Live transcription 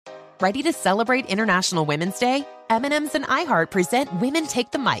Ready to celebrate International Women's Day? M&M's and iHeart present Women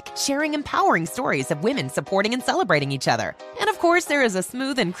Take the Mic, sharing empowering stories of women supporting and celebrating each other. And of course, there is a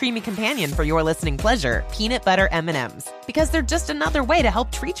smooth and creamy companion for your listening pleasure, peanut butter M&M's. Because they're just another way to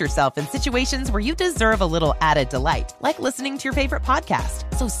help treat yourself in situations where you deserve a little added delight, like listening to your favorite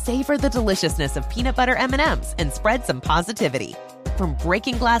podcast. So savor the deliciousness of peanut butter M&M's and spread some positivity. From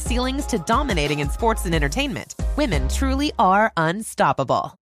breaking glass ceilings to dominating in sports and entertainment, women truly are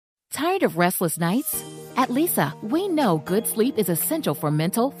unstoppable. Tired of restless nights? At Leesa, we know good sleep is essential for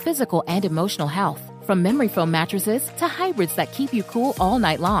mental, physical, and emotional health. From memory foam mattresses to hybrids that keep you cool all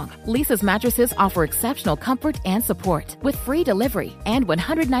night long, Leesa's mattresses offer exceptional comfort and support with free delivery and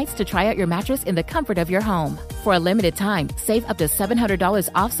 100 nights to try out your mattress in the comfort of your home. For a limited time, save up to $700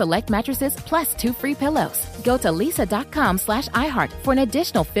 off select mattresses plus 2 free pillows. Go to leesa.com/iHeart for an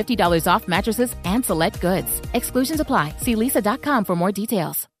additional $50 off mattresses and select goods. Exclusions apply. See leesa.com for more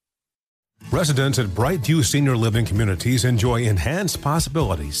details. Residents at Brightview Senior Living Communities enjoy enhanced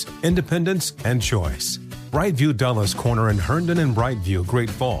possibilities, independence, and choice. Brightview Dulles Corner in Herndon and Brightview, Great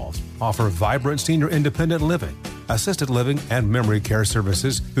Falls, offer vibrant senior independent living, assisted living, and memory care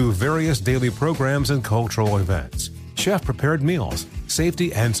services through various daily programs and cultural events. Chef-prepared meals,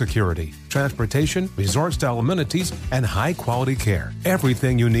 safety and security, transportation, resort-style amenities, and high-quality care.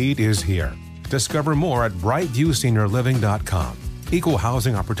 Everything you need is here. Discover more at brightviewseniorliving.com. Equal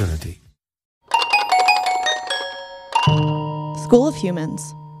housing opportunity. School of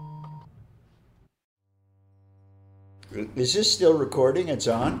Humans. Is this still recording? It's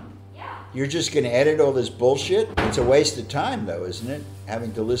on? Yeah. You're just going to edit all this bullshit? It's a waste of time, though, isn't it?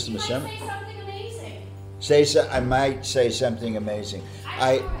 Having to listen to some. Say something amazing. I might say something amazing.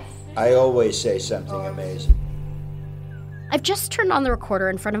 I always say something amazing. I've just turned on the recorder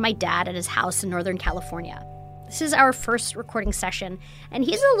in front of my dad at his house in Northern California. This is our first recording session, and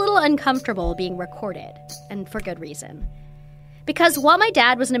he's a little uncomfortable being recorded, and for good reason. Because while my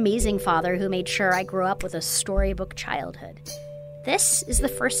dad was an amazing father who made sure I grew up with a storybook childhood, this is the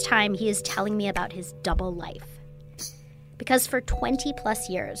first time he is telling me about his double life. Because for 20 plus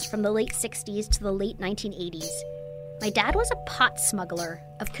years, from the late 60s to the late 1980s, my dad was a pot smuggler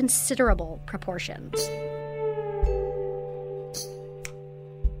of considerable proportions.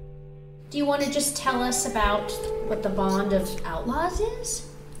 Do you want to just tell us about what the Bond of Outlaws is?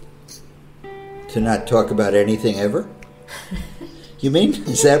 To not talk about anything ever? You mean?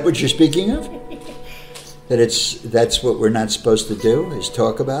 Is that what you're speaking of? That's what we're not supposed to do, is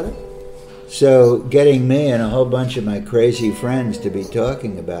talk about it? So getting me and a whole bunch of my crazy friends to be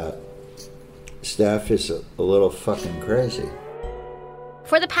talking about stuff is a little fucking crazy.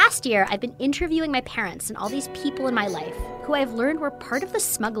 For the past year, I've been interviewing my parents and all these people in my life who I've learned were part of the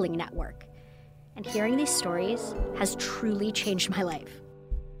smuggling network. And hearing these stories has truly changed my life.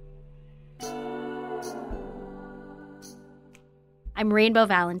 I'm Rainbow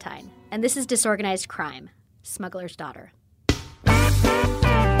Valentine, and this is Disorganized Crime, Smuggler's Daughter.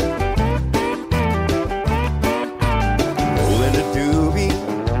 Rolling a doobie,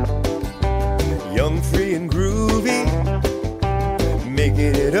 young, free, and groovy,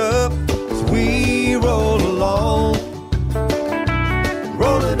 making it up as we roll along.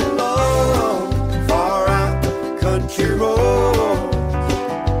 Rolling along, far out country roads,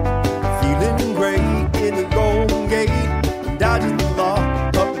 feeling great in the Golden Gate, dodging the law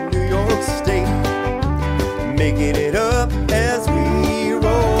up in New York State, making it up as we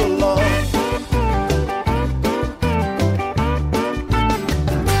roll along.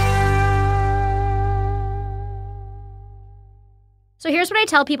 So here's what I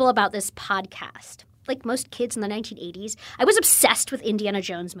tell people about this podcast. Like most kids in the 1980s, I was obsessed with Indiana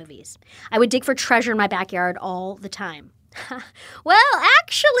Jones movies. I would dig for treasure in my backyard all the time. Well,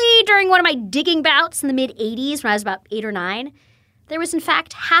 actually, during one of my digging bouts in the mid-'80s when I was about 8 or 9, there was in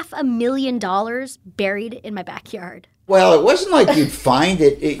fact $500,000 buried in my backyard. Well, it wasn't like you'd find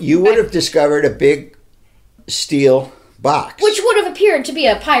it. You would have discovered a big steel box. Which would have appeared to be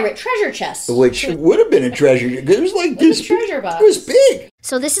a pirate treasure chest. Which would have been a treasure. It was like this. Treasure box. It was big.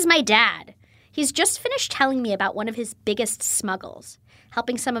 So this is my dad. He's just finished telling me about one of his biggest smuggles,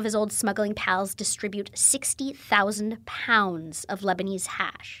 helping some of his old smuggling pals distribute 60,000 pounds of Lebanese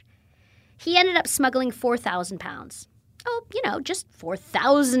hash. He ended up smuggling 4,000 pounds. Oh, just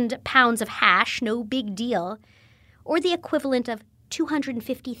 4,000 pounds of hash, no big deal. Or the equivalent of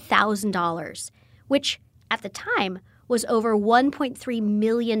 $250,000, which, at the time, was over $1.3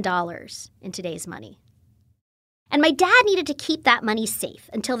 million in today's money. And my dad needed to keep that money safe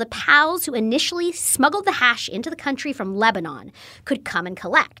until the pals who initially smuggled the hash into the country from Lebanon could come and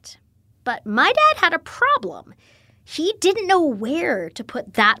collect. But my dad had a problem. He didn't know where to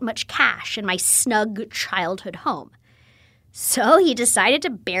put that much cash in my snug childhood home. So he decided to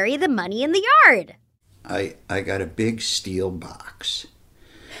bury the money in the yard. I got a big steel box,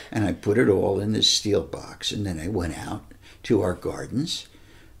 and I put it all in this steel box, and then I went out to our gardens,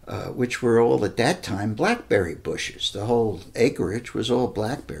 which were all at that time blackberry bushes. The whole acreage was all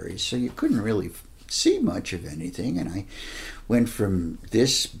blackberries, so you couldn't really see much of anything, and I went from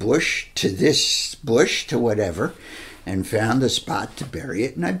this bush to whatever, and found a spot to bury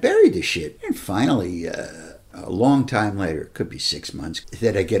it, and I buried the shit. And finally, a long time later, it could be 6 months,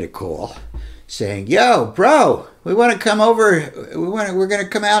 that I get a call saying, "Yo, bro, we want to come over. We're going to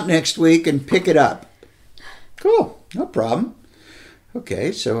come out next week and pick it up." Cool, no problem.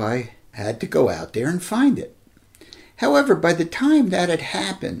 Okay, so I had to go out there and find it. However, by the time that had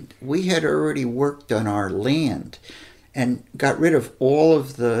happened, we had already worked on our land and got rid of all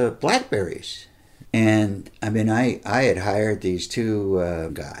of the blackberries. And I mean, I had hired these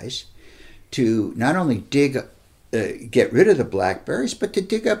two guys to not only get rid of the blackberries, but to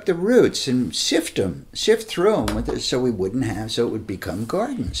dig up the roots and sift through them so it would become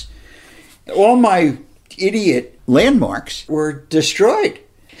gardens. All my idiot landmarks were destroyed.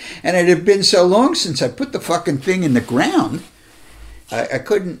 And it had been so long since I put the fucking thing in the ground, I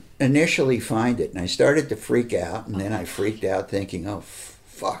couldn't initially find it. And I started to freak out, and then I freaked out thinking, oh,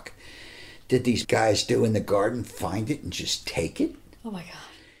 fuck. Did these guys do in the garden find it and just take it? Oh, my God.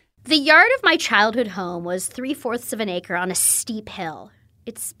 The yard of my childhood home was 3/4 of an acre on a steep hill.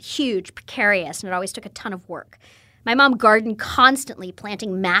 It's huge, precarious, and it always took a ton of work. My mom gardened constantly,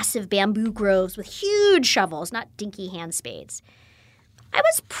 planting massive bamboo groves with huge shovels, not dinky hand spades. I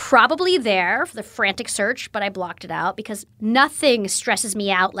was probably there for the frantic search, but I blocked it out because nothing stresses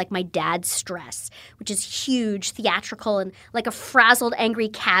me out like my dad's stress, which is huge, theatrical, and like a frazzled, angry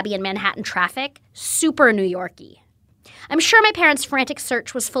cabbie in Manhattan traffic, super New Yorky. I'm sure my parents' frantic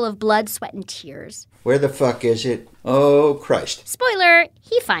search was full of blood, sweat, and tears. Where the fuck is it? Oh, Christ. Spoiler,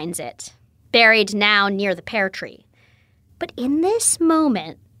 he finds it, buried now near the pear tree. But in this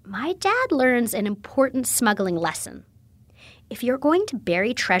moment, my dad learns an important smuggling lesson. If you're going to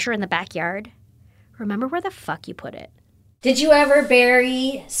bury treasure in the backyard, remember where the fuck you put it. Did you ever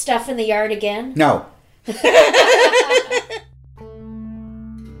bury stuff in the yard again? No.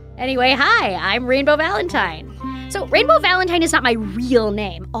 Anyway, hi, I'm Rainbow Valentine. So Rainbow Valentine is not my real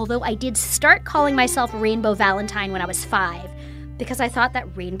name, although I did start calling myself Rainbow Valentine when I was 5, because I thought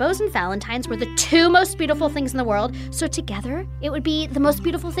that rainbows and valentines were the two most beautiful things in the world, so together it would be the most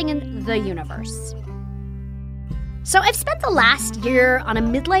beautiful thing in the universe. So I've spent the last year on a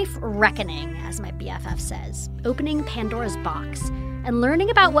midlife reckoning, as my BFF says, opening Pandora's box and learning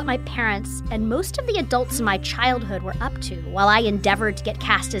about what my parents and most of the adults in my childhood were up to while I endeavored to get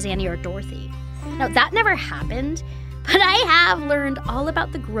cast as Annie or Dorothy. Now, that never happened, but I have learned all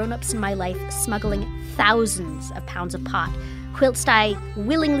about the grown-ups in my life smuggling thousands of pounds of pot, whilst I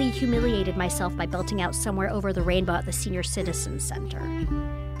willingly humiliated myself by belting out Somewhere Over the Rainbow at the Senior Citizens Center.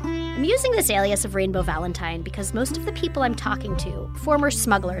 I'm using this alias of Rainbow Valentine because most of the people I'm talking to, former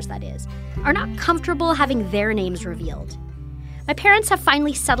smugglers that is, are not comfortable having their names revealed. My parents have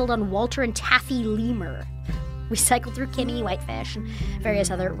finally settled on Walter and Taffy Lemur. We cycled through Kimmy, Whitefish, and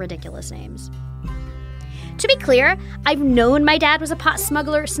various other ridiculous names. To be clear, I've known my dad was a pot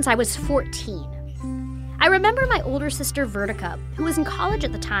smuggler since I was 14. I remember my older sister Vertica, who was in college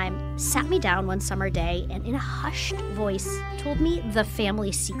at the time, sat me down one summer day and in a hushed voice told me the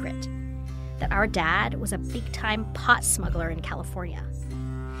family secret, that our dad was a big-time pot smuggler in California.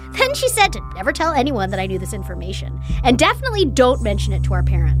 Then she said to never tell anyone that I knew this information, and definitely don't mention it to our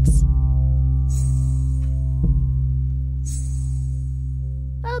parents.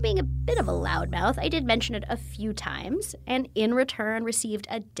 Well, being a bit of a loudmouth, I did mention it a few times, and in return received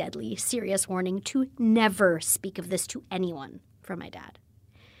a deadly serious warning to never speak of this to anyone from my dad.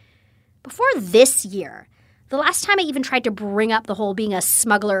 Before this year, the last time I even tried to bring up the whole being a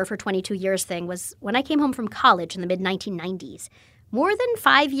smuggler for 22 years thing was when I came home from college in the mid-1990s, more than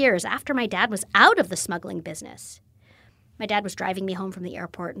 5 years after my dad was out of the smuggling business. My dad was driving me home from the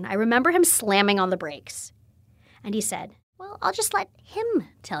airport, and I remember him slamming on the brakes. And he said, "Well, I'll just let him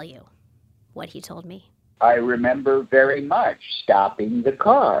tell you what he told me." I remember very much stopping the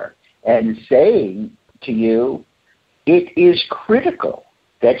car and saying to you, it is critical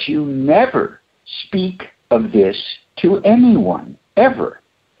that you never speak of this to anyone, ever,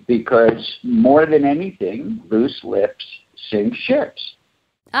 because more than anything, loose lips sink ships.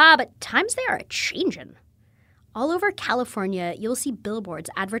 But times they are a-changin'. All over California, you'll see billboards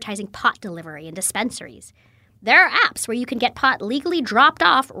advertising pot delivery in dispensaries. There are apps where you can get pot legally dropped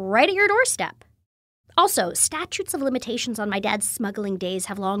off right at your doorstep. Also, statutes of limitations on my dad's smuggling days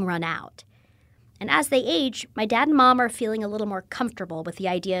have long run out. And as they age, my dad and mom are feeling a little more comfortable with the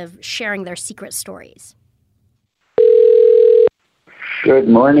idea of sharing their secret stories. Good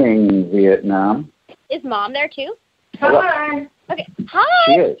morning, Vietnam. Is Mom there too? Hi. Okay. Hi.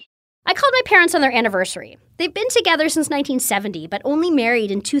 She is. I called my parents on their anniversary. They've been together since 1970, but only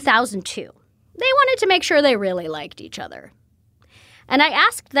married in 2002. They wanted to make sure they really liked each other. And I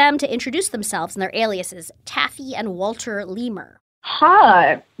asked them to introduce themselves and their aliases, Taffy and Walter Lemur.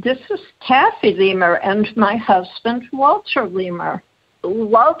 Hi, this is Taffy Lemur and my husband, Walter Lemur.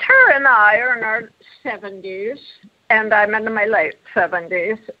 Walter and I are in our 70s, and I'm in my late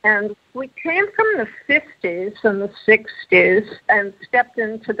 70s, and we came from the 50s and the 60s and stepped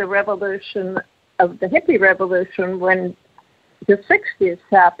into the revolution of the hippie revolution when the 60s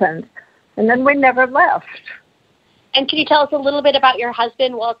happened, and then we never left. And can you tell us a little bit about your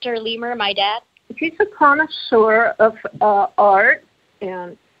husband, Walter Lemur, my dad? He's a connoisseur of art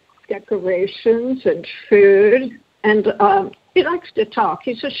and decorations and food, and he likes to talk.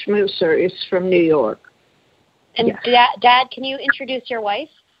 He's a schmoozer. He's from New York. And yes. Dad, can you introduce your wife?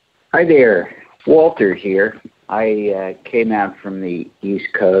 Hi there. Walter here. I came out from the East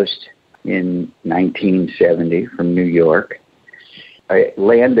Coast in 1970 from New York. I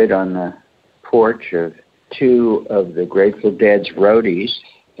landed on the porch of two of the Grateful Dead's roadies,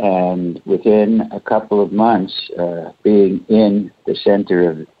 and within a couple of months, being in the center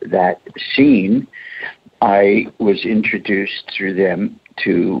of that scene, I was introduced through them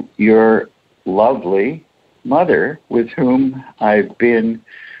to your lovely mother, with whom I've been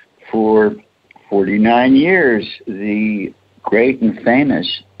for 49 years, the great and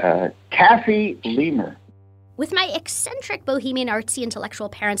famous Taffy Lemur. With my eccentric bohemian artsy intellectual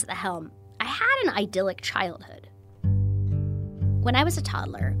parents at the helm, I had an idyllic childhood. When I was a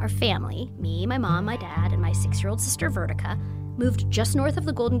toddler, our family, me, my mom, my dad, and my 6-year-old sister Vertica, moved just north of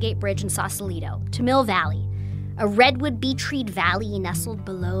the Golden Gate Bridge in Sausalito to Mill Valley, a redwood beech-treed valley nestled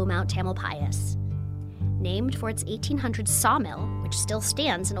below Mount Tamalpais. Named for its 1800s sawmill, which still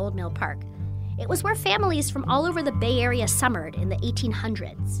stands in Old Mill Park, it was where families from all over the Bay Area summered in the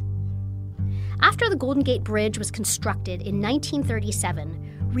 1800s. After the Golden Gate Bridge was constructed in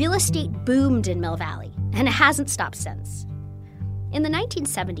 1937, real estate boomed in Mill Valley, and it hasn't stopped since. In the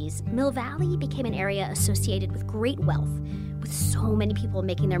 1970s, Mill Valley became an area associated with great wealth, with so many people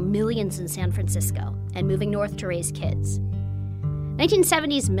making their millions in San Francisco and moving north to raise kids.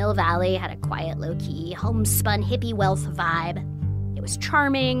 1970s Mill Valley had a quiet, low-key, homespun hippie wealth vibe. It was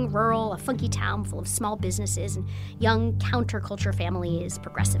charming, rural, a funky town full of small businesses and young counterculture families,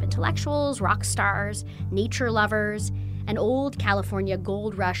 progressive intellectuals, rock stars, nature lovers, and old California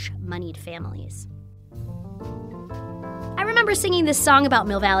gold rush moneyed families. I remember singing this song about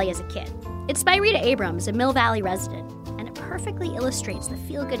Mill Valley as a kid. It's by Rita Abrams, a Mill Valley resident, and it perfectly illustrates the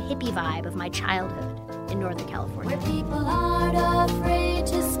feel-good hippie vibe of my childhood in Northern California. Where people aren't afraid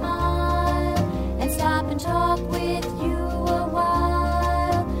to smile and stop and talk with you a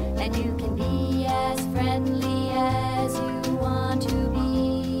while, and you can be as friendly as you want to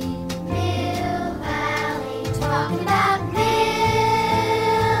be. Mill Valley, talking about Mill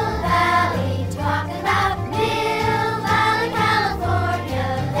Valley, talking about Mill Valley, California,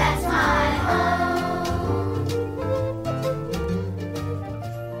 that's my home.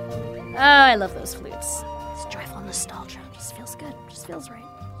 Oh, I love those flutes. It's joyful nostalgia. Just feels good. Just feels right.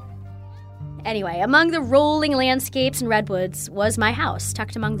 Anyway, among the rolling landscapes and redwoods was my house,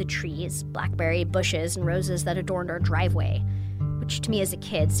 tucked among the trees, blackberry bushes, and roses that adorned our driveway, which to me as a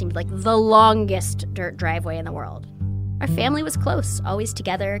kid seemed like the longest dirt driveway in the world. Our family was close, always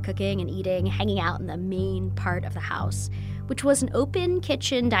together, cooking and eating, hanging out in the main part of the house, which was an open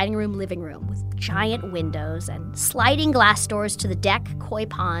kitchen, dining room, living room with giant windows and sliding glass doors to the deck, koi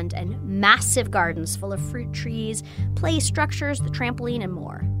pond, and massive gardens full of fruit trees, play structures, the trampoline, and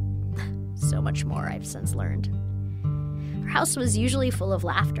more. So much more, I've since learned. Our house was usually full of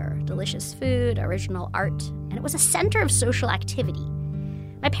laughter, delicious food, original art, and it was a center of social activity.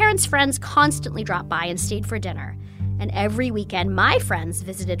 My parents' friends constantly dropped by and stayed for dinner, and every weekend my friends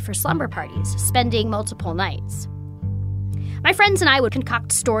visited for slumber parties, spending multiple nights. My friends and I would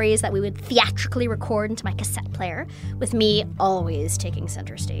concoct stories that we would theatrically record into my cassette player, with me always taking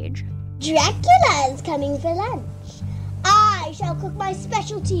center stage. Dracula is coming for lunch. I shall cook my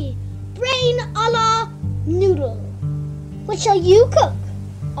specialty, brain a la noodle. What shall you cook?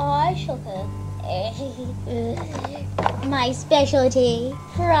 I shall cook my specialty,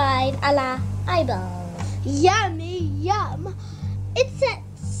 fried a la eyeball. Yummy, yum. It's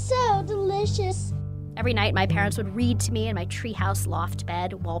so delicious. Every night, my parents would read to me in my treehouse loft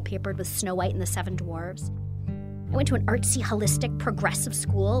bed, wallpapered with Snow White and the Seven Dwarfs. I went to an artsy, holistic, progressive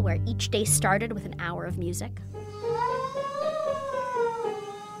school where each day started with an hour of music.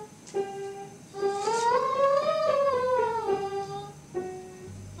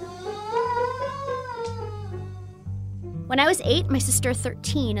 When I was 8, my sister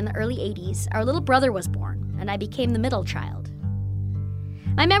 13, in the early 80s, our little brother was born, and I became the middle child.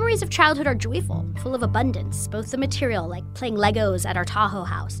 My memories of childhood are joyful, full of abundance, both the material, like playing Legos at our Tahoe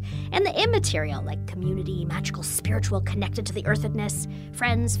house, and the immaterial, like community, magical, spiritual, connected to the earthedness,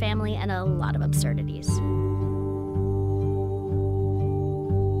 friends, family, and a lot of absurdities.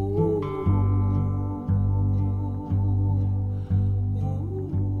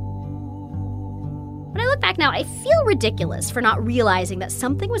 When I look back now, I feel ridiculous for not realizing that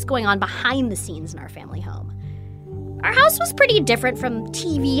something was going on behind the scenes in our family home. Our house was pretty different from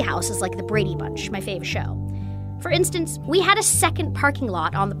TV houses like the Brady Bunch, my fave show. For instance, we had a second parking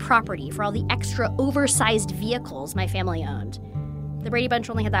lot on the property for all the extra oversized vehicles my family owned. The Brady Bunch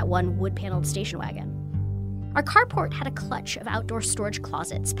only had that one wood-paneled station wagon. Our carport had a clutch of outdoor storage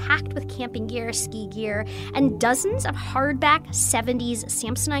closets packed with camping gear, ski gear, and dozens of hardback 70s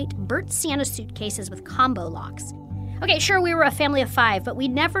Samsonite Burt Santa suitcases with combo locks. Okay, sure, we were a family of 5, but we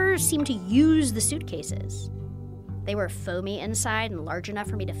never seemed to use the suitcases. They were foamy inside and large enough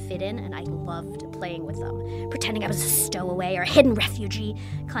for me to fit in, and I loved playing with them, pretending I was a stowaway or a hidden refugee,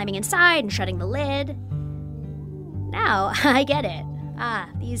 climbing inside and shutting the lid. Now, I get it.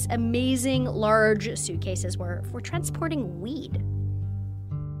 These amazing large suitcases were for transporting weed.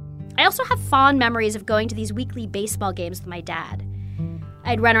 I also have fond memories of going to these weekly baseball games with my dad.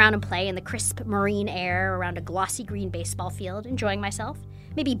 I'd run around and play in the crisp marine air around a glossy green baseball field, enjoying myself,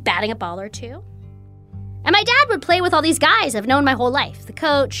 maybe batting a ball or two. And my dad would play with all these guys I've known my whole life. The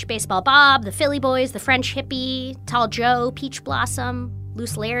coach, Baseball Bob, the Philly Boys, the French Hippie, Tall Joe, Peach Blossom,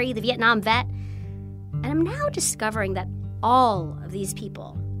 Loose Larry, the Vietnam vet. And I'm now discovering that all of these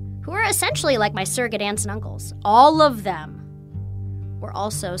people, who are essentially like my surrogate aunts and uncles, all of them were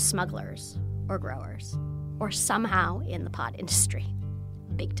also smugglers or growers or somehow in the pot industry.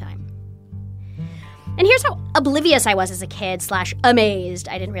 Big time. And here's how oblivious I was as a kid / amazed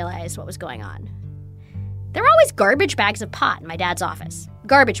I didn't realize what was going on. There were always garbage bags of pot in my dad's office.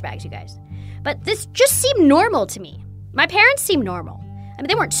 Garbage bags, you guys. But this just seemed normal to me. My parents seemed normal. I mean,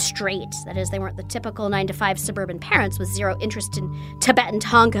 they weren't straight. That is, they weren't the typical 9-to-5 suburban parents with zero interest in Tibetan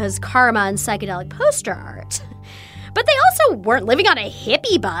tankas, karma, and psychedelic poster art. But they also weren't living on a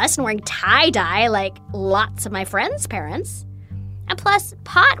hippie bus and wearing tie-dye like lots of my friends' parents. And plus,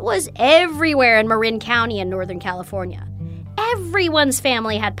 pot was everywhere in Marin County in Northern California. Everyone's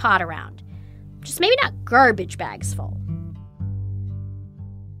family had pot around. Just maybe not garbage bags full.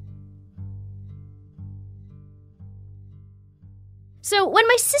 So when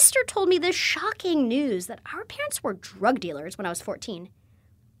my sister told me the shocking news that our parents were drug dealers when I was 14,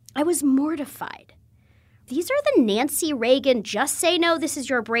 I was mortified. These are the Nancy Reagan Just Say No, This Is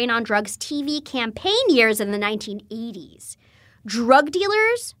Your Brain on Drugs TV campaign years in the 1980s. Drug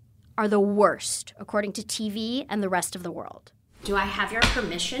dealers are the worst, according to TV and the rest of the world. Do I have your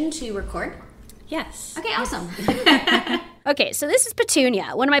permission to record? Yes. Okay, awesome. Okay, so this is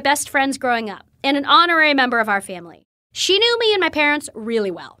Petunia, one of my best friends growing up, and an honorary member of our family. She knew me and my parents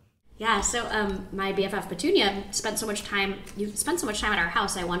really well. Yeah, so my BFF Petunia spent so much time at our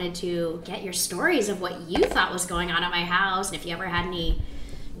house. I wanted to get your stories of what you thought was going on at my house, and if you ever had any,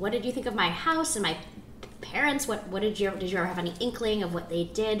 what did you think of my house and my parents? What did you ever have any inkling of what they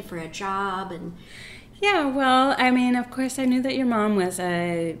did for a job? And yeah, well, I mean, of course, I knew that your mom was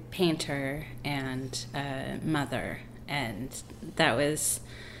a painter and a mother, and that was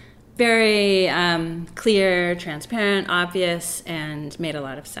very clear, transparent, obvious, and made a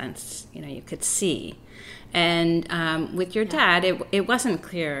lot of sense. You know, you could see. And with your dad, it wasn't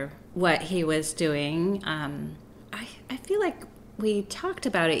clear what he was doing. I feel like we talked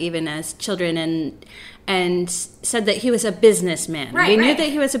about it even as children and said that he was a businessman. We knew that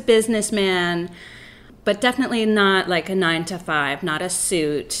he was a businessman, but definitely not like a 9-to-5, not a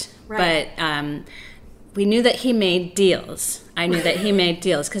suit. Right. But we knew that he made deals. I knew that he made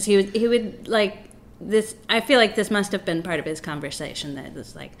deals because he would like this. I feel like this must have been part of his conversation, that it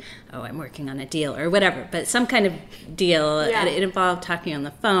was like, oh, I'm working on a deal or whatever, but some kind of deal. Yeah. It involved talking on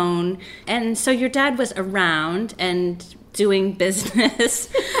the phone. And so your dad was around and doing business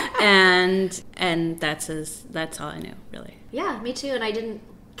and that's all I knew, really. Yeah, me too. And I didn't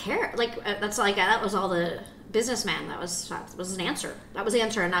care. Like that was all the businessman. That was an answer. That was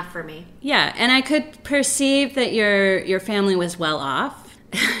answer enough for me. Yeah, and I could perceive that your family was well off,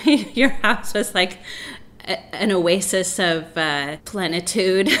 your house was like an oasis of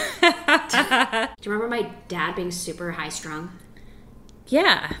plenitude. Do you remember my dad being super high-strung?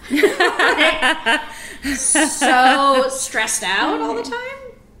 Yeah. So stressed out all the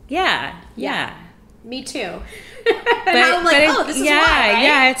time? Yeah. Me too. But I'm like, this is why, right?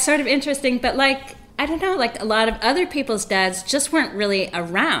 Yeah, it's sort of interesting. But like, I don't know, like a lot of other people's dads just weren't really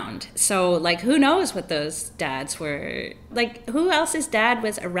around. So like, who knows what those dads were? Like, who else's dad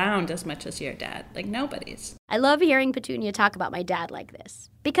was around as much as your dad? Like, nobody's. I love hearing Petunia talk about my dad like this,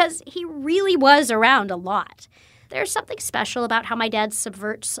 because he really was around a lot. There's something special about how my dad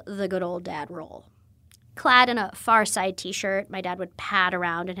subverts the good old dad role. Clad in a Far Side t-shirt, my dad would pad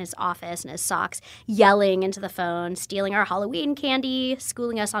around in his office in his socks, yelling into the phone, stealing our Halloween candy,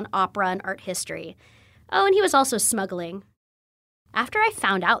 schooling us on opera and art history. Oh, and he was also smuggling. After I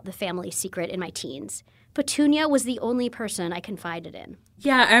found out the family secret in my teens, Petunia was the only person I confided in.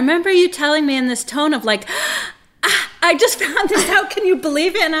 Yeah, I remember you telling me in this tone of like, I just found this out, can you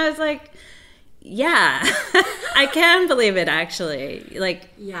believe it? And I was like, yeah, I can believe it, actually. Like,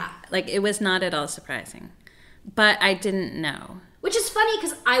 it was not at all surprising. But I didn't know. Which is funny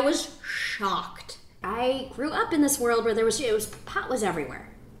because I was shocked. I grew up in this world where pot was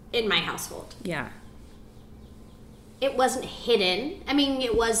everywhere in my household. Yeah. It wasn't hidden. I mean,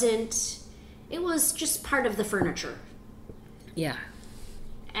 it was just part of the furniture. Yeah.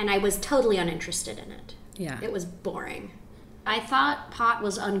 And I was totally uninterested in it. Yeah. It was boring. I thought pot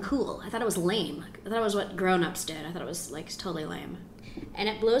was uncool. I thought it was lame. I thought it was what grown-ups did. I thought it was like totally lame. And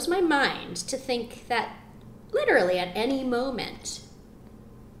it blows my mind to think that literally at any moment,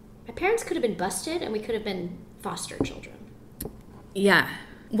 my parents could have been busted and we could have been foster children. Yeah.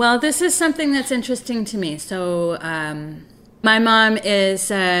 Well, this is something that's interesting to me. So my mom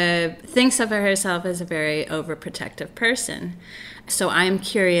thinks of herself as a very overprotective person. So I'm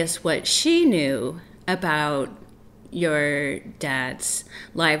curious what she knew about your dad's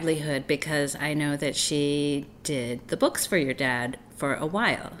livelihood, because I know that she did the books for your dad for a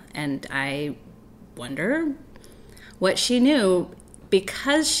while. And I wonder what she knew,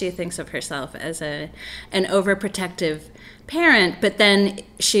 because she thinks of herself as an overprotective parent, but then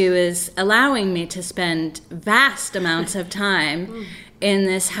she was allowing me to spend vast amounts of time in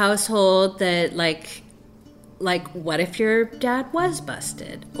this household that like what if your dad was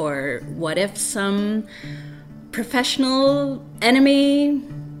busted? Or what if some professional enemy,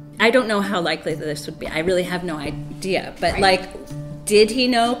 I don't know how likely this would be. I really have no idea. But like, did he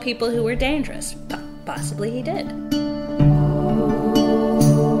know people who were dangerous? Possibly he did.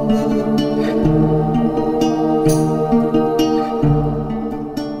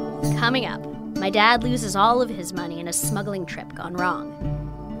 Coming up, my dad loses all of his money in a smuggling trip gone wrong,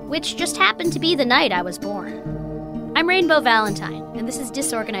 which just happened to be the night I was born. I'm Rainbow Valentine, and this is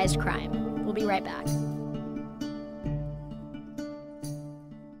Disorganized Crime. We'll be right back.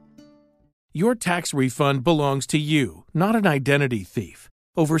 Your tax refund belongs to you, not an identity thief.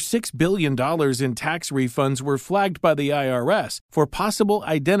 Over $6 billion in tax refunds were flagged by the IRS for possible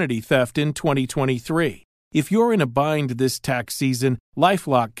identity theft in 2023. If you're in a bind this tax season,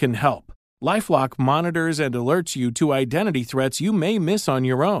 LifeLock can help. LifeLock monitors and alerts you to identity threats you may miss on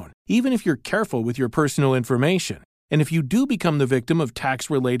your own, even if you're careful with your personal information. And if you do become the victim of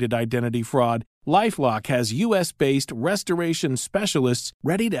tax-related identity fraud, LifeLock has U.S.-based restoration specialists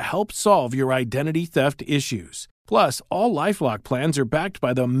ready to help solve your identity theft issues. Plus, all LifeLock plans are backed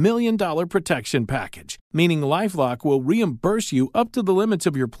by the $1 Million Protection Package, meaning LifeLock will reimburse you up to the limits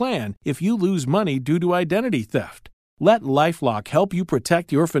of your plan if you lose money due to identity theft. Let LifeLock help you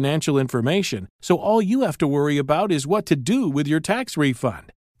protect your financial information, so all you have to worry about is what to do with your tax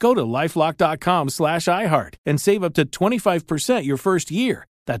refund. Go to LifeLock.com/iHeart and save up to 25% your first year.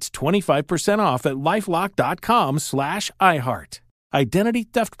 That's 25% off at LifeLock.com/iHeart. Identity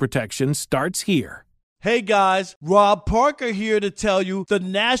theft protection starts here. Hey guys, Rob Parker here to tell you the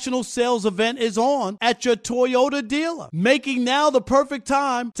national sales event is on at your Toyota dealer, making now the perfect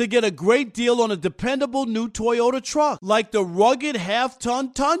time to get a great deal on a dependable new Toyota truck like the rugged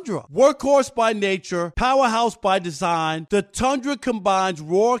half-ton Tundra. Workhorse by nature, powerhouse by design, the Tundra combines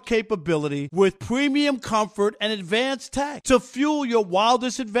raw capability with premium comfort and advanced tech to fuel your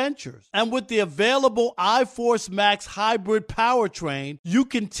wildest adventures. And with the available iForce Max hybrid powertrain, you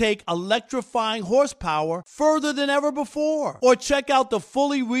can take electrifying horsepower power further than ever before. Or check out the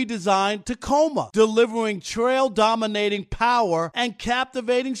fully redesigned Tacoma, delivering trail-dominating power and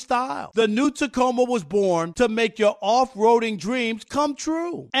captivating style. The new Tacoma was born to make your off-roading dreams come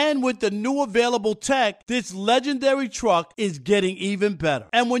true. And with the new available tech, this legendary truck is getting even better.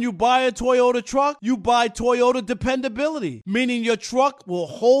 And when you buy a Toyota truck, you buy Toyota dependability, meaning your truck will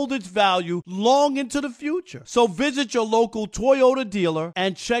hold its value long into the future. So visit your local Toyota dealer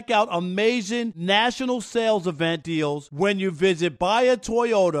and check out amazing national sales event deals when you visit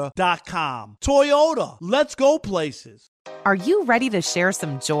buyatoyota.com. Toyota, let's go places. Are you ready to share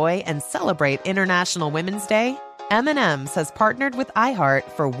some joy and celebrate International Women's Day? M&M's has partnered with iHeart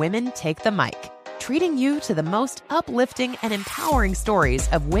for Women Take the Mic, treating you to the most uplifting and empowering stories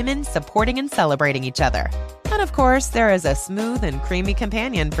of women supporting and celebrating each other. And of course, there is a smooth and creamy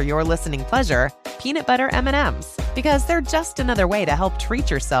companion for your listening pleasure, peanut butter M&Ms, because they're just another way to help treat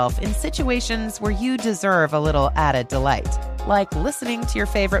yourself in situations where you deserve a little added delight, like listening to your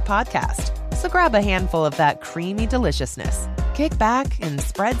favorite podcast. So grab a handful of that creamy deliciousness. Kick back and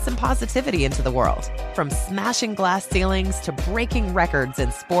spread some positivity into the world. From smashing glass ceilings to breaking records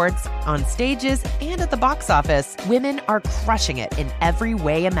in sports, on stages, and at the box office, women are crushing it in every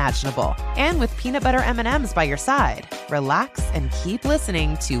way imaginable. And with peanut butter M&Ms by your side, relax and keep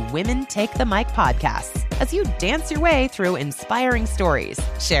listening to Women Take the Mic podcasts as you dance your way through inspiring stories,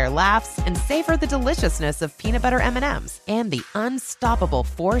 share laughs, and savor the deliciousness of peanut butter M&Ms and the unstoppable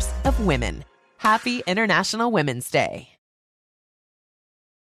force of women. Happy International Women's Day.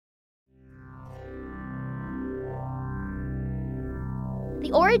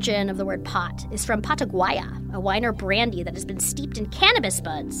 The origin of the word pot is from Pataguaya, a wine or brandy that has been steeped in cannabis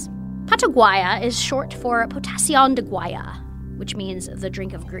buds. Pataguaya is short for Potación de Guaya, which means the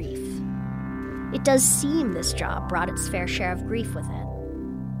drink of grief. It does seem this job brought its fair share of grief with it.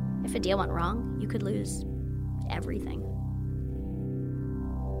 If a deal went wrong, you could lose everything.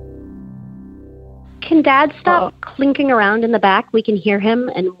 Can Dad stop clinking around in the back? We can hear him.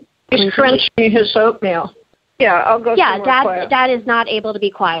 And he's crunching his oatmeal. Yeah, I'll go. Yeah, Dad is not able to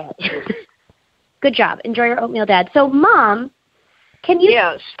be quiet. Good job. Enjoy your oatmeal, Dad. So, Mom, can you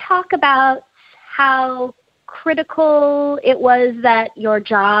talk about how critical it was that your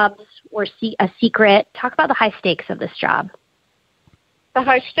jobs were a secret? Talk about the high stakes of this job. The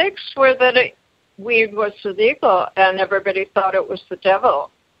high stakes were that weed was illegal, and everybody thought it was the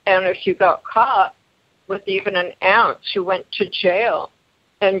devil. And if you got caught with even an ounce, you went to jail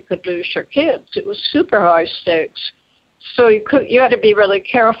and could lose your kids. It was super high stakes. So you had to be really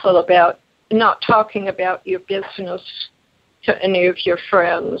careful about not talking about your business to any of your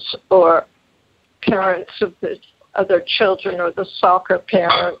friends or parents of the other children or the soccer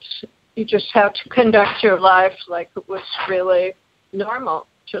parents. You just had to conduct your life like it was really normal,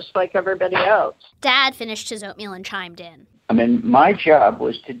 just like everybody else. Dad finished his oatmeal and chimed in. I mean, my job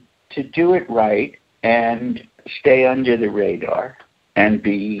was to do it right and stay under the radar and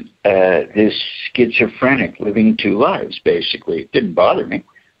be this schizophrenic living two lives, basically. It didn't bother me.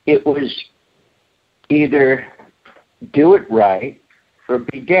 It was either do it right or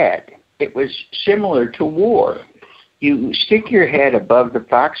be dead. It was similar to war. You stick your head above the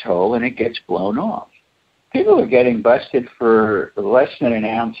foxhole and it gets blown off. People are getting busted for less than an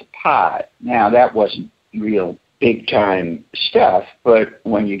ounce of pot. Now, that wasn't real big-time stuff, but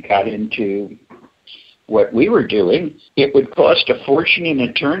when you got into what we were doing, it would cost a fortune in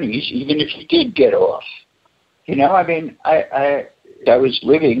attorneys, even if you did get off. You know, I mean, I was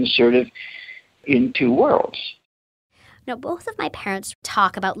living sort of in two worlds. Now, both of my parents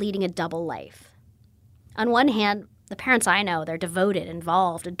talk about leading a double life. On one hand, the parents I know, they're devoted,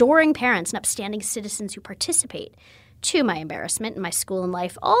 involved, adoring parents and upstanding citizens who participate, to my embarrassment, in my school and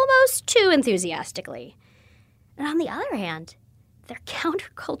life almost too enthusiastically. And on the other hand, they're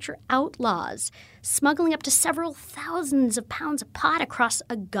counterculture outlaws, smuggling up to several thousands of pounds of pot across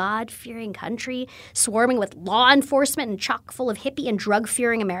a God-fearing country, swarming with law enforcement and chock full of hippie and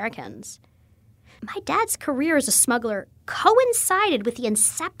drug-fearing Americans. My dad's career as a smuggler coincided with the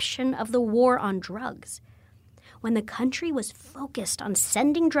inception of the war on drugs, when the country was focused on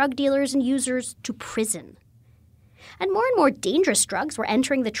sending drug dealers and users to prison. And more dangerous drugs were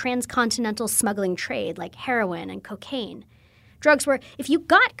entering the transcontinental smuggling trade, like heroin and cocaine. Drugs where, if you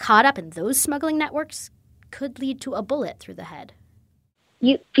got caught up in those smuggling networks, could lead to a bullet through the head.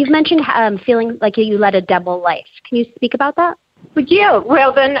 You've mentioned feeling like you led a double life. Can you speak about that? Yeah,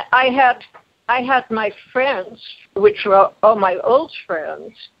 well, then I had my friends, which were all my old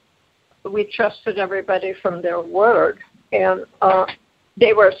friends. We trusted everybody from their word, and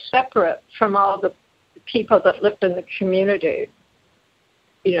they were separate from all the people that lived in the community.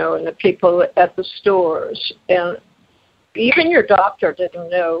 and the people at the stores. And even your doctor didn't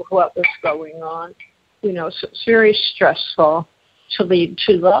know what was going on. So it's very stressful to lead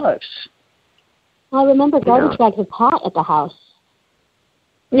two lives. I remember garbage bags of pot at the house.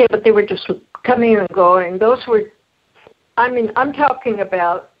 Yeah, but they were just coming and going. Those were, I'm talking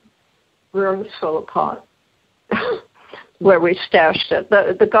about rooms full of pot where we stashed it.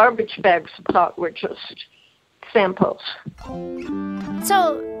 The garbage bags of pot were just samples.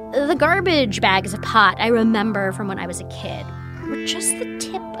 So the garbage bags of pot I remember from when I was a kid were just the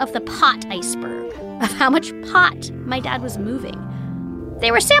tip of the pot iceberg of how much pot my dad was moving.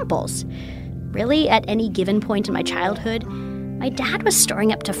 They were samples. Really, at any given point in my childhood, my dad was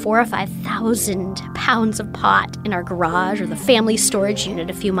storing up to 4,000 or 5,000 pounds of pot in our garage or the family storage unit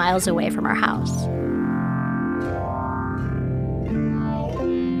a few miles away from our house.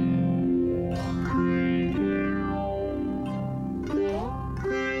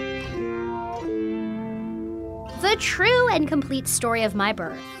 The true and complete story of my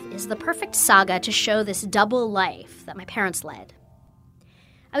birth is the perfect saga to show this double life that my parents led.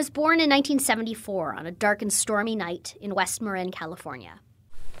 I was born in 1974 on a dark and stormy night in West Marin, California.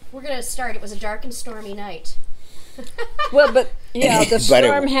 We're going to start. It was a dark and stormy night. Well, but the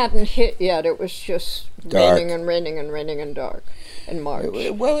storm hadn't hit yet. It was just dark. raining and dark in March.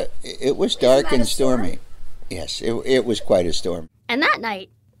 It was dark and stormy. Yes, it was quite a storm. And that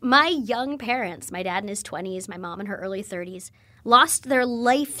night, my young parents, my dad in his 20s, my mom in her early 30s, lost their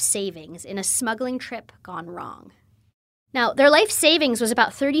life savings in a smuggling trip gone wrong. Now, their life savings was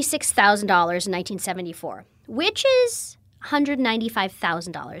about $36,000 in 1974, which is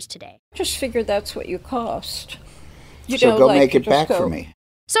 $195,000 today. Just figure that's what you cost. Make it back for me.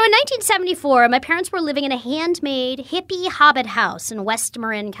 So in 1974, my parents were living in a handmade hippie hobbit house in West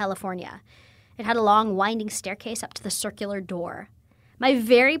Marin, California. It had a long winding staircase up to the circular door. My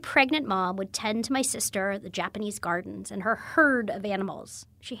very pregnant mom would tend to my sister, the Japanese gardens, and her herd of animals.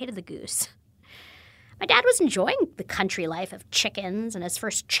 She hated the goose. My dad was enjoying the country life of chickens and his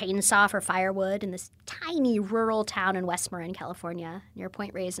first chainsaw for firewood in this tiny rural town in West Marin, California, near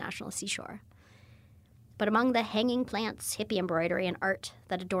Point Reyes National Seashore. But among the hanging plants, hippie embroidery, and art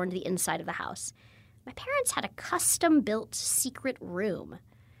that adorned the inside of the house, my parents had a custom-built secret room,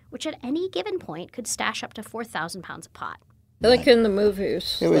 which at any given point could stash up to 4,000 pounds of pot. Like in the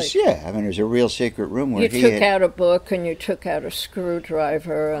movies. It was, it was a real secret room where you took out a book and you took out a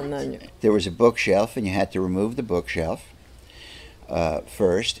screwdriver and then... There was a bookshelf and you had to remove the bookshelf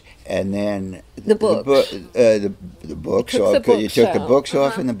first, and then... The books. The books off. You took the books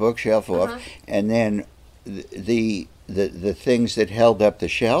off and the bookshelf off, and then the things that held up the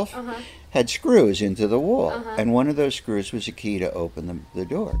shelf had screws into the wall, and one of those screws was a key to open the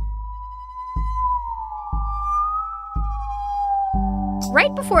door.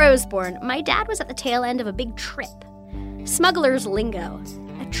 Right before I was born, my dad was at the tail end of a big trip. Smuggler's lingo.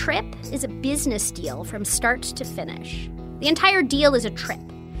 A trip is a business deal from start to finish. The entire deal is a trip.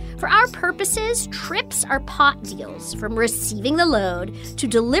 For our purposes, trips are pot deals, from receiving the load to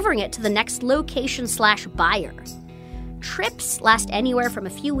delivering it to the next location/buyer. Trips last anywhere from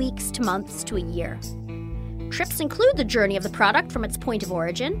a few weeks to months to a year. Trips include the journey of the product from its point of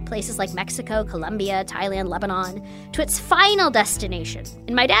origin, places like Mexico, Colombia, Thailand, Lebanon, to its final destination,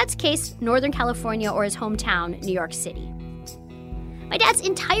 in my dad's case, Northern California or his hometown, New York City. My dad's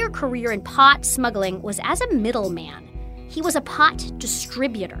entire career in pot smuggling was as a middleman. He was a pot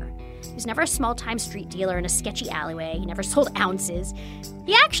distributor. He was never a small-time street dealer in a sketchy alleyway. He never sold ounces.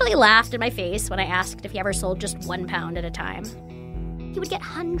 He actually laughed in my face when I asked if he ever sold just 1 pound at a time. He would get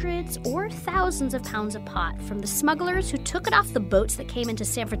hundreds or thousands of pounds of pot from the smugglers who took it off the boats that came into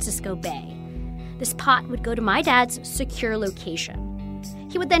San Francisco Bay. This pot would go to my dad's secure location.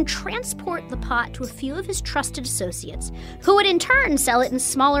 He would then transport the pot to a few of his trusted associates, who would in turn sell it in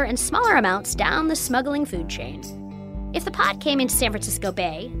smaller and smaller amounts down the smuggling food chain. If the pot came into San Francisco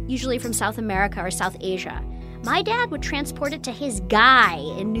Bay, usually from South America or South Asia, my dad would transport it to his guy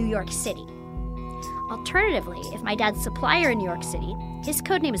in New York City. Alternatively, if my dad's supplier in New York City, his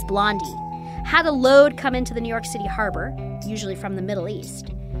codename is Blondie, had a load come into the New York City harbor, usually from the Middle East,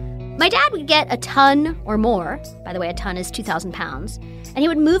 my dad would get a ton or more, by the way, a ton is 2,000 pounds, and he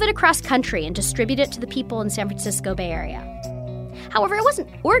would move it across country and distribute it to the people in San Francisco Bay Area. However, it wasn't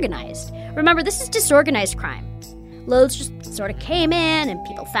organized. Remember, this is disorganized crime. Loads just sort of came in and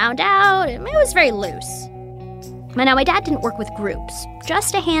people found out, and it was very loose. Now, my dad didn't work with groups,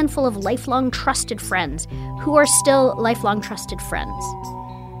 just a handful of lifelong trusted friends who are still lifelong trusted friends.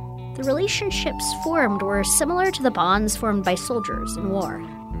 The relationships formed were similar to the bonds formed by soldiers in war.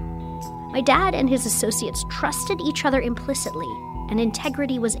 My dad and his associates trusted each other implicitly and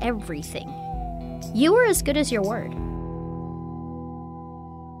integrity was everything. You were as good as your word.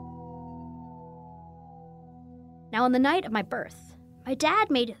 Now, on the night of my birth, my dad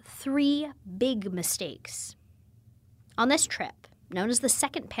made 3 big mistakes. On this trip, known as the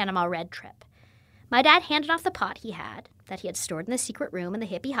second Panama Red trip, my dad handed off the pot he had, that he had stored in the secret room in the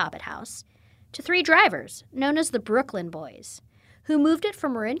hippie Hobbit house, to 3 drivers, known as the Brooklyn Boys, who moved it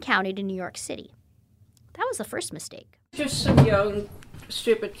from Marin County to New York City. That was the first mistake. Just some young,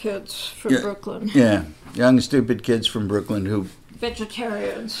 stupid kids from Brooklyn. Yeah, young, stupid kids from Brooklyn who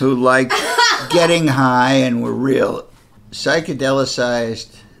Vegetarians. Who liked getting high and were real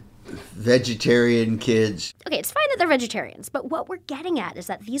psychedelicized vegetarian kids. Okay, it's fine that they're vegetarians, but what we're getting at is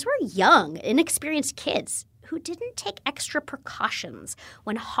that these were young, inexperienced kids who didn't take extra precautions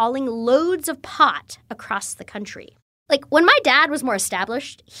when hauling loads of pot across the country. Like, when my dad was more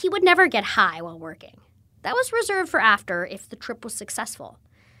established, he would never get high while working. That was reserved for after if the trip was successful.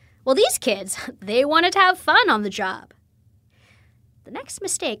 Well, these kids, they wanted to have fun on the job. The next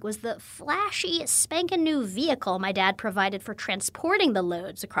mistake was the flashy, spankin' new vehicle my dad provided for transporting the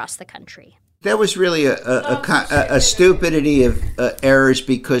loads across the country. That was really a stupidity of errors,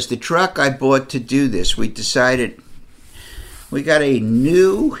 because the truck I bought to do this, we decided we got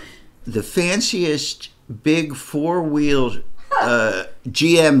the fanciest big 4-wheel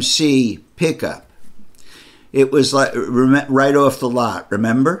GMC pickup. It was like right off the lot,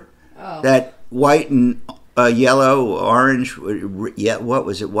 remember? Oh. That white and yellow, orange, what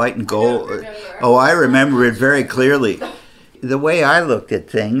was it, white and gold? I remember it very clearly. The way I looked at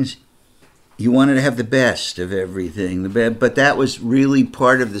things, you wanted to have the best of everything, but that was really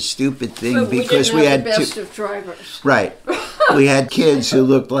part of the stupid thing, because we had the best of drivers. Right. We had kids who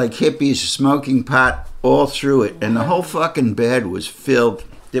looked like hippies smoking pot all through it, and the whole fucking bed was filled.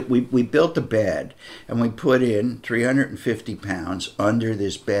 That we built a bed, and we put in 350 pounds under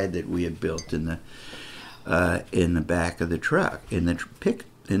this bed that we had built in the back of the truck, in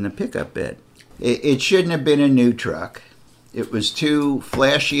the pickup bed. It shouldn't have been a new truck. It was too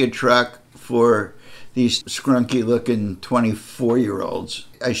flashy a truck for these scrunky-looking 24-year-olds.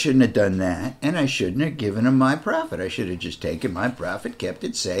 I shouldn't have done that, and I shouldn't have given them my profit. I should have just taken my profit, kept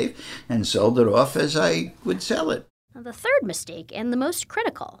it safe, and sold it off as I would sell it. Now, the third mistake, and the most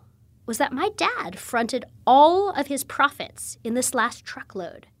critical, was that my dad fronted all of his profits in this last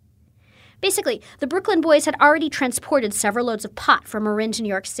truckload. Basically, the Brooklyn Boys had already transported several loads of pot from Marin to New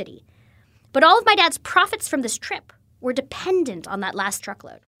York City. But all of my dad's profits from this trip were dependent on that last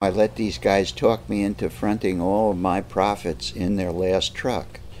truckload. I let these guys talk me into fronting all of my profits in their last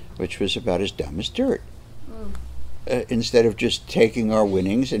truck, which was about as dumb as dirt. Instead of just taking our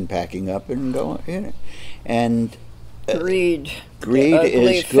winnings and packing up and going in it. And greed. Greed the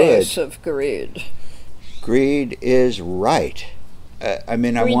ugly is good. Face of greed. Greed is right. I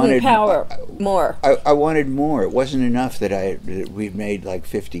wanted power more. I wanted more. It wasn't enough that we made like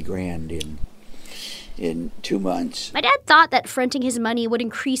 $50,000 in 2 months. My dad thought that fronting his money would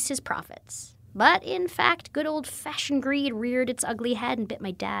increase his profits. But in fact, good old-fashioned greed reared its ugly head and bit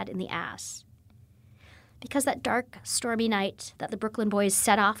my dad in the ass. Because that dark, stormy night that the Brooklyn Boys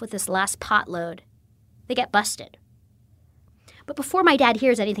set off with this last pot load, they get busted. But before my dad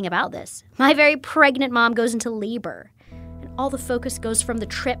hears anything about this, my very pregnant mom goes into labor, and all the focus goes from the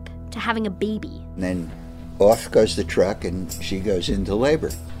trip to having a baby. And then off goes the truck, and she goes into labor.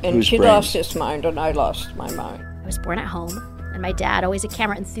 And she lost his mind, and I lost my mind. I was born at home, and my dad, always a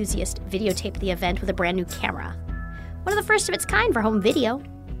camera enthusiast, videotaped the event with a brand new camera. One of the first of its kind for home video.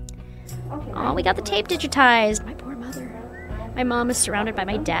 Oh, we got the tape digitized. My poor mother. My mom is surrounded by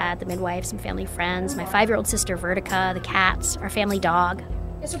my dad, the midwife, some family friends, my 5-year-old sister Vertica, the cats, our family dog.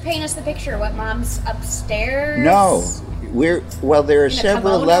 So paint us the picture. What, Mom's upstairs? No. There are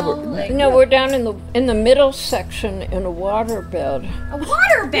several levels. No, we're down in the middle section in a waterbed. A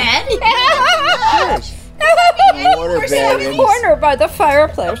waterbed? Yes. In the corner by the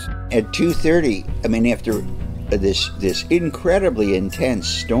fireplace. At 2:30, after this incredibly intense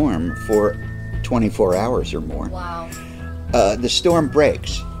storm for 24 hours or more. Wow. The storm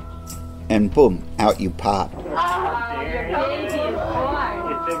breaks, and boom, out you pop. It's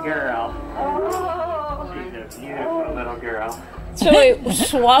a girl. She's a beautiful little girl. So it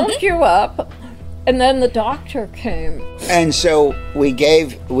swallowed you up, and then the doctor came. And so we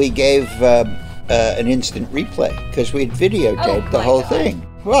gave an instant replay, because we'd videotaped the whole thing.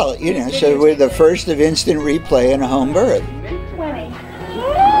 Well, so we're the first of instant replay in a home birth.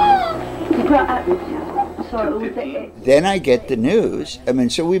 Then I get the news. I mean,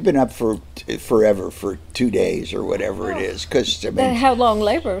 so we've been up for forever, for 2 days or whatever it is. Because how long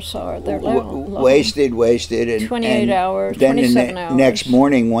labors are? They're long. Wasted, and 28 hours, then 27 hours. Next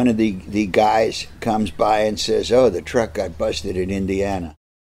morning, one of the guys comes by and says, "Oh, the truck got busted in Indiana."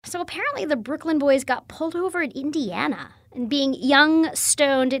 So apparently the Brooklyn Boys got pulled over in Indiana. And being young,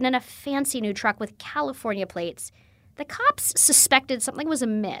 stoned, and in a fancy new truck with California plates, the cops suspected something was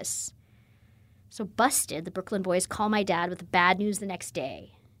amiss. So busted, the Brooklyn Boys call my dad with the bad news the next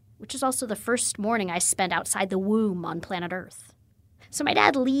day, which is also the first morning I spent outside the womb on planet Earth. So my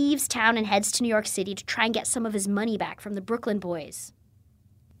dad leaves town and heads to New York City to try and get some of his money back from the Brooklyn Boys.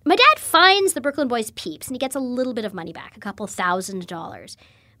 My dad finds the Brooklyn Boys peeps, and he gets a little bit of money back, a couple $1,000s.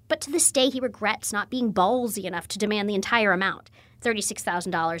 But to this day, he regrets not being ballsy enough to demand the entire amount,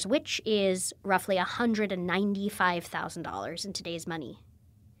 $36,000, which is roughly $195,000 in today's money.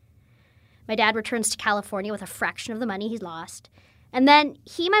 My dad returns to California with a fraction of the money he's lost. And then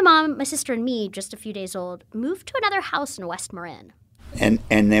he, my mom, my sister, and me, just a few days old, moved to another house in West Marin. And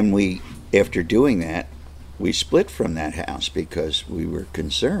then we, after doing that, we split from that house because we were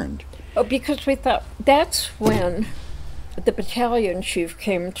concerned. Oh, because we thought that's when the battalion chief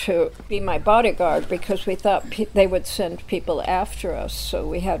came to be my bodyguard, because we thought they would send people after us, so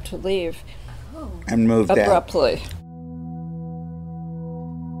we had to leave and moved abruptly.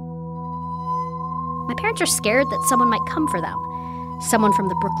 My parents are scared that someone might come for them. Someone from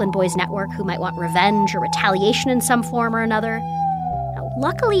the Brooklyn Boys network who might want revenge or retaliation in some form or another. Now,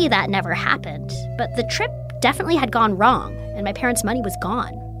 luckily, that never happened, but the trip definitely had gone wrong, and my parents' money was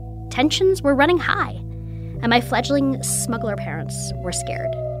gone. Tensions were running high, and my fledgling smuggler parents were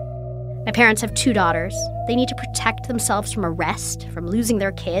scared. My parents have 2 daughters. They need to protect themselves from arrest, from losing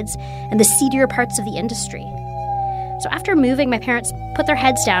their kids, and the seedier parts of the industry. So after moving, my parents put their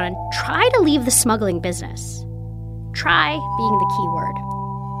heads down and try to leave the smuggling business. Try being the key word.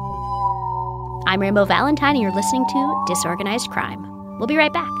 I'm Rainbow Valentine, and you're listening to Disorganized Crime. We'll be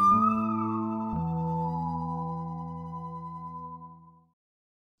right back.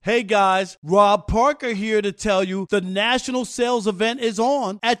 Hey guys, Rob Parker here to tell you the national sales event is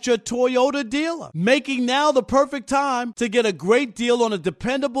on at your Toyota dealer, making now the perfect time to get a great deal on a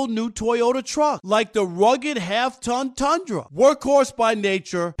dependable new Toyota truck like the rugged half-ton Tundra. Workhorse by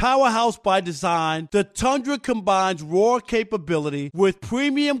nature, powerhouse by design, the Tundra combines raw capability with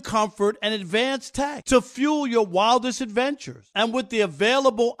premium comfort and advanced tech to fuel your wildest adventures. And with the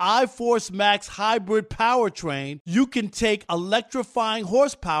available iForce Max hybrid powertrain, you can take electrifying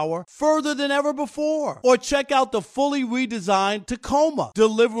horsepower further than ever before. Or check out the fully redesigned Tacoma,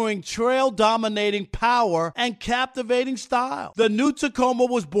 delivering trail-dominating power and captivating style. The new Tacoma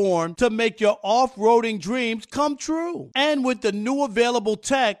was born to make your off-roading dreams come true. And with the new available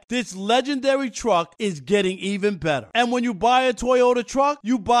tech, this legendary truck is getting even better. And when you buy a Toyota truck,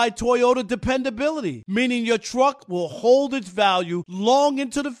 you buy Toyota dependability, meaning your truck will hold its value long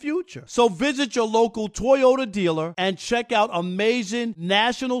into the future. So visit your local Toyota dealer and check out amazing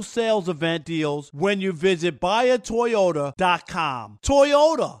national sales event deals when you visit buyatoyota.com.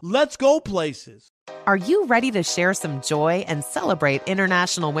 Toyota, let's go places. Are you ready to share some joy and celebrate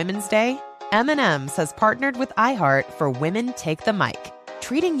International Women's Day? M&M's has partnered with iHeart for Women Take the Mic,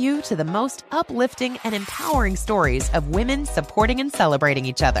 treating you to the most uplifting and empowering stories of women supporting and celebrating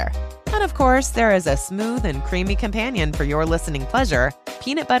each other. And of course, there is a smooth and creamy companion for your listening pleasure,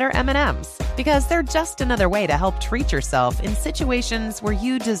 peanut butter M&Ms, because they're just another way to help treat yourself in situations where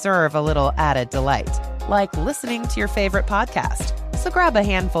you deserve a little added delight, like listening to your favorite podcast. So grab a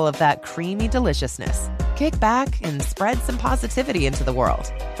handful of that creamy deliciousness. Kick back and spread some positivity into the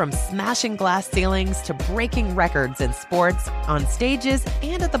world. From smashing glass ceilings to breaking records in sports, on stages,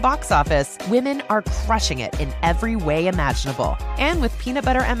 and at the box office, women are crushing it in every way imaginable. And with peanut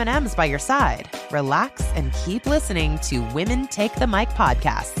butter M&Ms by your side, relax and keep listening to Women Take the Mic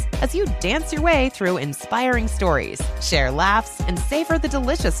podcasts as you dance your way through inspiring stories, share laughs, and savor the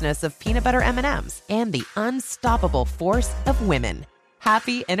deliciousness of peanut butter M&Ms and the unstoppable force of women.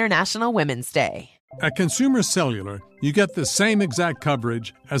 Happy International Women's Day. At Consumer Cellular, you get the same exact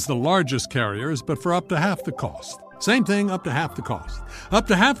coverage as the largest carriers, but for up to half the cost. Same thing, up to half the cost. Up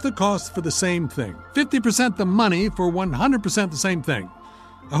to half the cost for the same thing. 50% the money for 100% the same thing.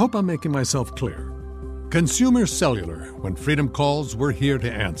 I hope I'm making myself clear. Consumer Cellular. When freedom calls, we're here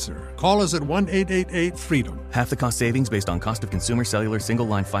to answer. Call us at 1-888-FREEDOM. Half the cost savings based on cost of Consumer Cellular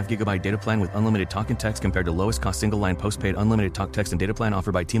single-line 5GB data plan with unlimited talk and text compared to lowest cost single-line postpaid unlimited talk, text, and data plan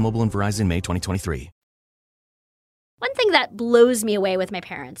offered by T-Mobile and Verizon May 2023. One thing that blows me away with my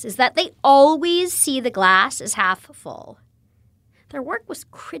parents is that they always see the glass as half full. Their work was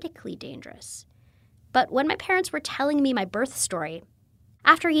critically dangerous. But when my parents were telling me my birth story,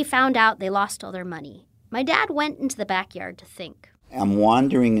 after he found out they lost all their money, my dad went into the backyard to think. I'm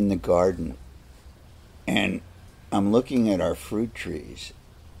wandering in the garden, and I'm looking at our fruit trees,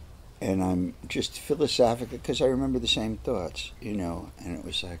 and I'm just philosophical because I remember the same thoughts, you know, and it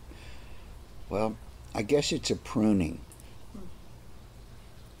was like, well, I guess it's a pruning,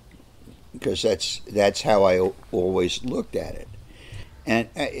 because that's how I always looked at it. And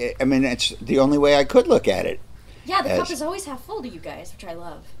I mean, that's the only way I could look at it. Yeah, the cup is always half full to you guys, which I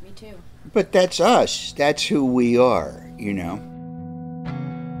love. Me too. But that's us. That's who we are, you know.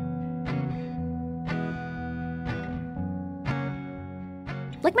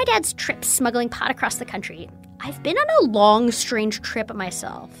 Like my dad's trip smuggling pot across the country, I've been on a long, strange trip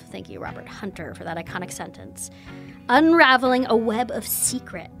myself. Thank you, Robert Hunter, for that iconic sentence. Unraveling a web of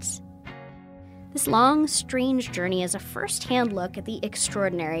secrets. This long, strange journey is a first-hand look at the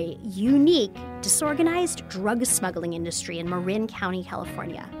extraordinary, unique, disorganized drug smuggling industry in Marin County,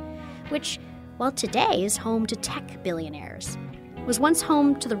 California, which, while today is home to tech billionaires, was once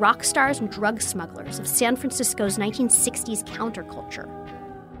home to the rock stars and drug smugglers of San Francisco's 1960s counterculture.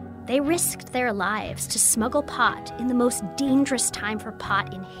 They risked their lives to smuggle pot in the most dangerous time for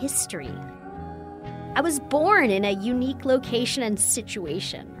pot in history. I was born in a unique location and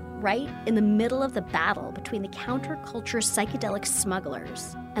situation, right in the middle of the battle between the counterculture psychedelic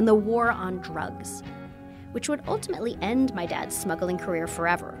smugglers and the war on drugs, which would ultimately end my dad's smuggling career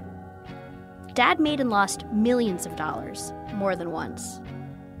forever. Dad made and lost millions of dollars, more than once.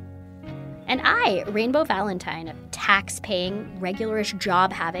 And I, Rainbow Valentine, a tax-paying, regularish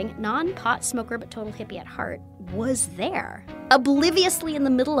job-having, non-pot smoker but total hippie at heart, was there, obliviously in the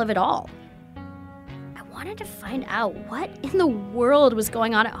middle of it all. I wanted to find out what in the world was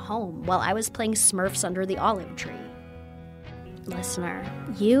going on at home while I was playing Smurfs under the olive tree. Listener,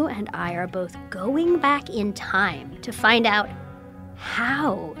 you and I are both going back in time to find out,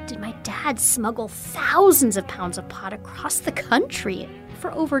 how did my dad smuggle thousands of pounds of pot across the country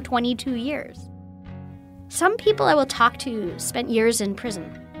for over 22 years? Some people I will talk to spent years in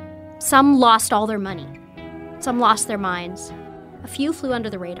prison. Some lost all their money. Some lost their minds. A few flew under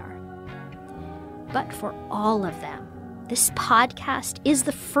the radar. But for all of them, this podcast is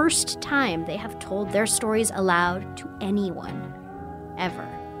the first time they have told their stories aloud to anyone, ever.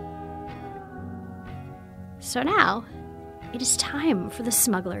 So now, it is time for the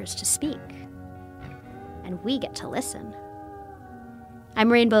smugglers to speak. And we get to listen. I'm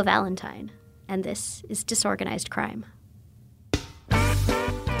Rainbow Valentine, and this is Disorganized Crime.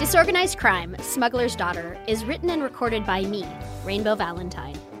 Disorganized Crime, Smuggler's Daughter, is written and recorded by me, Rainbow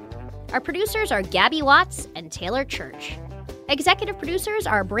Valentine. Our producers are Gabby Watts and Taylor Church. Executive producers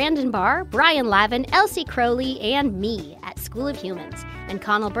are Brandon Barr, Brian Lavin, Elsie Crowley, and me at School of Humans, and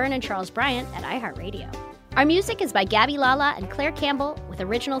Connell Byrne and Charles Bryant at iHeartRadio. Our music is by Gabby Lala and Claire Campbell, with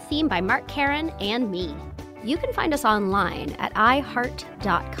original theme by Mark Karen and me. You can find us online at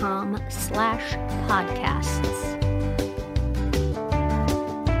iheart.com/podcasts.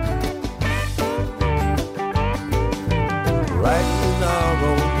 Writing our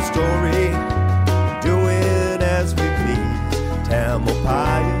own story, doing as we please.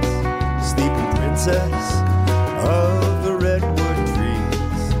 Tamalpais, sleeping princess of the redwood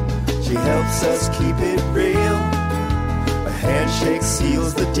trees. She helps us keep it real. A handshake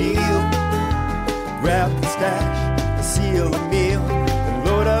seals the deal. Grab the stash, seal the meal, and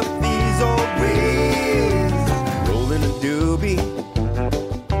load up these old wheels. Rolling a doobie,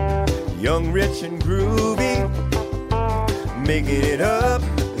 young, rich, and groovy. Making it up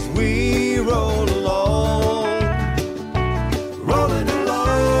as we roll along. Rolling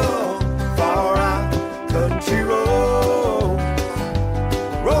along, far out country road.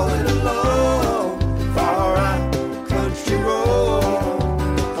 Rolling along, far out country road.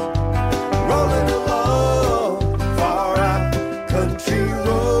 Rolling along, far out country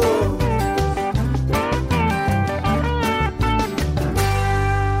road.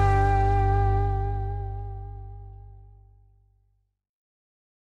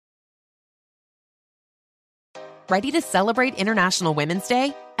 Ready to celebrate International Women's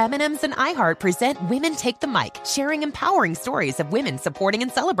Day? M&M's and iHeart present Women Take the Mic, sharing empowering stories of women supporting and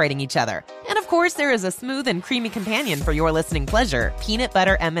celebrating each other. And of course, there is a smooth and creamy companion for your listening pleasure, peanut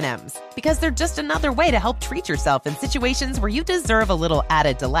butter M&M's. Because they're just another way to help treat yourself in situations where you deserve a little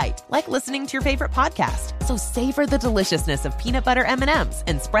added delight, like listening to your favorite podcast. So savor the deliciousness of peanut butter M&M's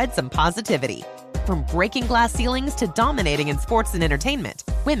and spread some positivity. From breaking glass ceilings to dominating in sports and entertainment,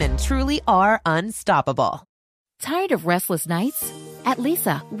 women truly are unstoppable. Tired of restless nights? At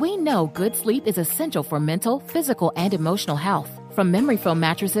Leesa, we know good sleep is essential for mental, physical, and emotional health. From memory foam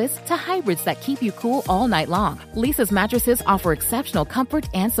mattresses to hybrids that keep you cool all night long, Lisa's mattresses offer exceptional comfort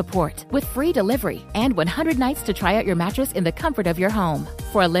and support with free delivery and 100 nights to try out your mattress in the comfort of your home.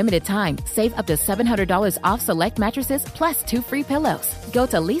 For a limited time, save up to $700 off select mattresses plus 2 free pillows. Go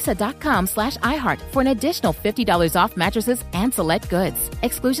to lisa.com/iHeart for an additional $50 off mattresses and select goods.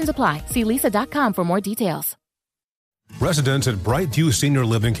 Exclusions apply. See lisa.com for more details. Residents at Brightview Senior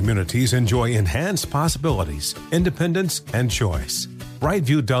Living Communities enjoy enhanced possibilities, independence, and choice.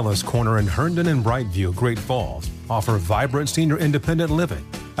 Brightview Dulles Corner in Herndon and Brightview, Great Falls, offer vibrant senior independent living,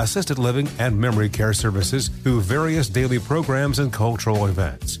 assisted living, and memory care services through various daily programs and cultural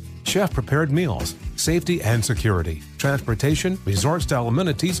events. Chef-prepared meals, safety and security, transportation, resort-style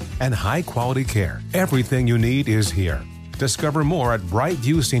amenities, and high-quality care. Everything you need is here. Discover more at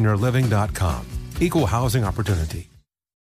brightviewseniorliving.com. Equal housing opportunity.